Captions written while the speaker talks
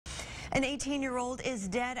An 18-year-old is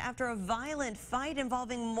dead after a violent fight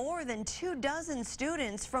involving more than 24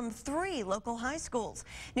 students from 3 local high schools.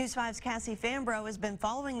 News 5's Cassie Fambro has been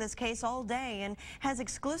following this case all day and has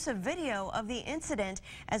exclusive video of the incident,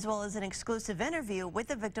 as well as an exclusive interview with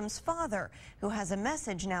the victim's father, who has a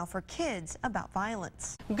message now for kids about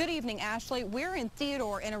violence. Good evening, Ashley. We're in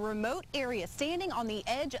Theodore in a remote area, standing on the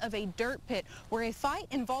edge of a dirt pit where a fight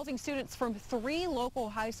involving students from 3 local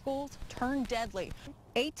high schools turned deadly.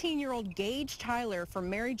 18-year-old Gaige Taylor from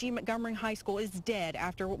Mary G. Montgomery High School is dead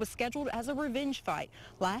after what was scheduled as a revenge fight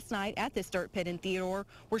last night at this dirt pit in Theodore,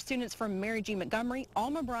 where students from Mary G. Montgomery,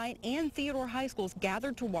 Alma Bryant, and Theodore High Schools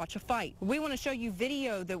gathered to watch a fight. We want to show you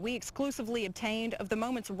video that we exclusively obtained of the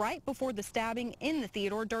moments right before the stabbing in the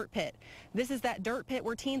Theodore dirt pit. This is that dirt pit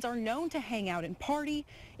where teens are known to hang out and party.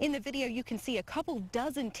 In the video, you can see a couple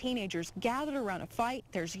dozen teenagers gathered around a fight.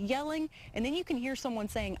 There's yelling, and then you can hear someone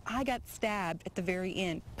saying, "I got stabbed," at the very end.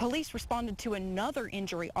 Police responded to another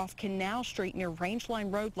injury off Canal Street near Rangeline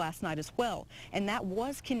Road last night as well, and that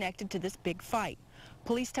was connected to this big fight.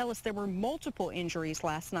 Police tell us there were multiple injuries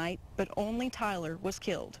last night, but only Tyler was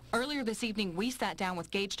killed. Earlier this evening, we sat down with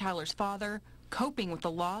Gaige Taylor's father, coping with the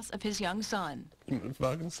loss of his young son. If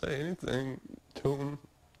I can say anything to them,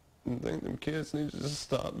 I think them kids need to just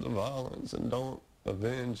stop the violence and don't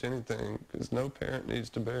avenge anything, because no parent needs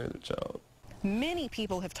to bury their child. Many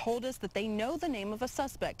people have told us that they know the name of a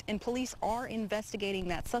suspect, and police are investigating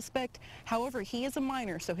that suspect. However, he is a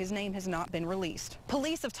minor, so his name has not been released.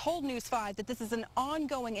 Police have told News 5 that this is an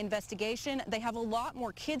ongoing investigation. They have a lot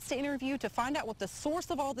more kids to interview to find out what the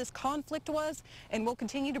source of all this conflict was, and we'll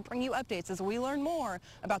continue to bring you updates as we learn more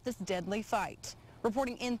about this deadly fight.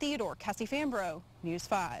 Reporting in Theodore, Cassie Fambro, News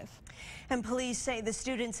 5. And police say the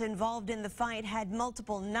students involved in the fight had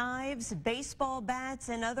multiple knives, baseball bats,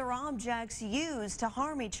 and other objects used to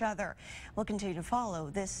harm each other. We'll continue to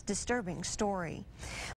follow this disturbing story.